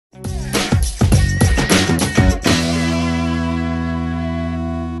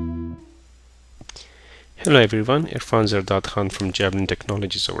Hello everyone, Irfan Zardad Khan from Javelin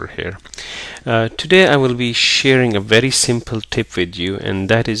Technologies over here. Today I will be sharing a very simple tip with you, and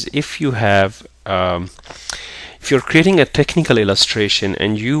that is if you have if you're creating a technical illustration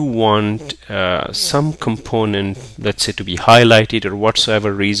and you want some component, let's say, to be highlighted, or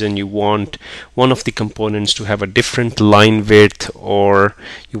whatsoever reason you want one of the components to have a different line width, or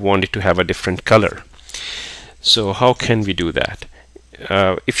you want it to have a different color. So how can we do that?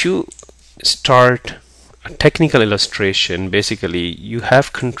 If you start a technical illustration, basically you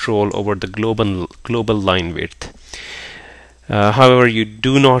have control over the global line width. However, you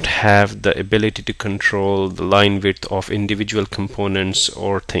do not have the ability to control the line width of individual components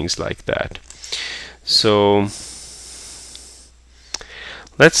or things like that. So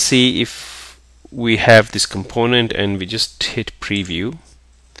let's see if we have this component and we just hit preview,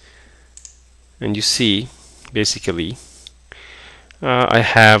 and you see basically I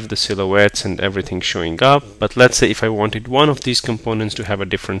have the silhouettes and everything showing up, but let's say if I wanted one of these components to have a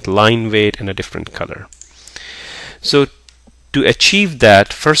different line weight and a different color. So to achieve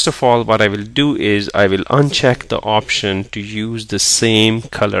that, first of all, what I will do is I will uncheck the option to use the same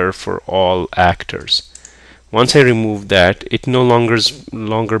color for all actors. Once I remove that, it no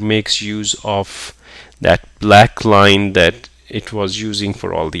longer makes use of that black line that it was using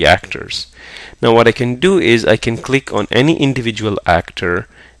for all the actors. Now what I can do is I can click on any individual actor,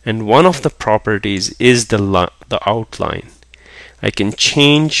 and one of the properties is the outline. I can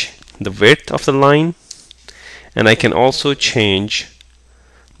change the width of the line, and I can also change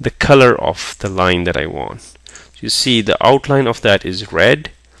the color of the line that I want. So you see the outline of that is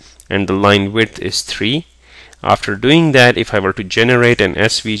red and the line width is 3. After doing that, if I were to generate an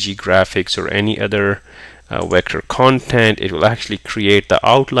SVG graphics or any other vector content, it will actually create the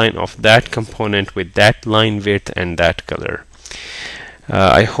outline of that component with that line width and that color.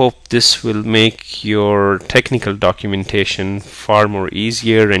 I hope this will make your technical documentation far more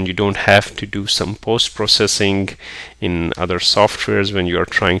easier, and you don't have to do some post-processing in other softwares when you are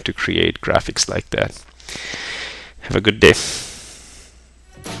trying to create graphics like that. Have a good day.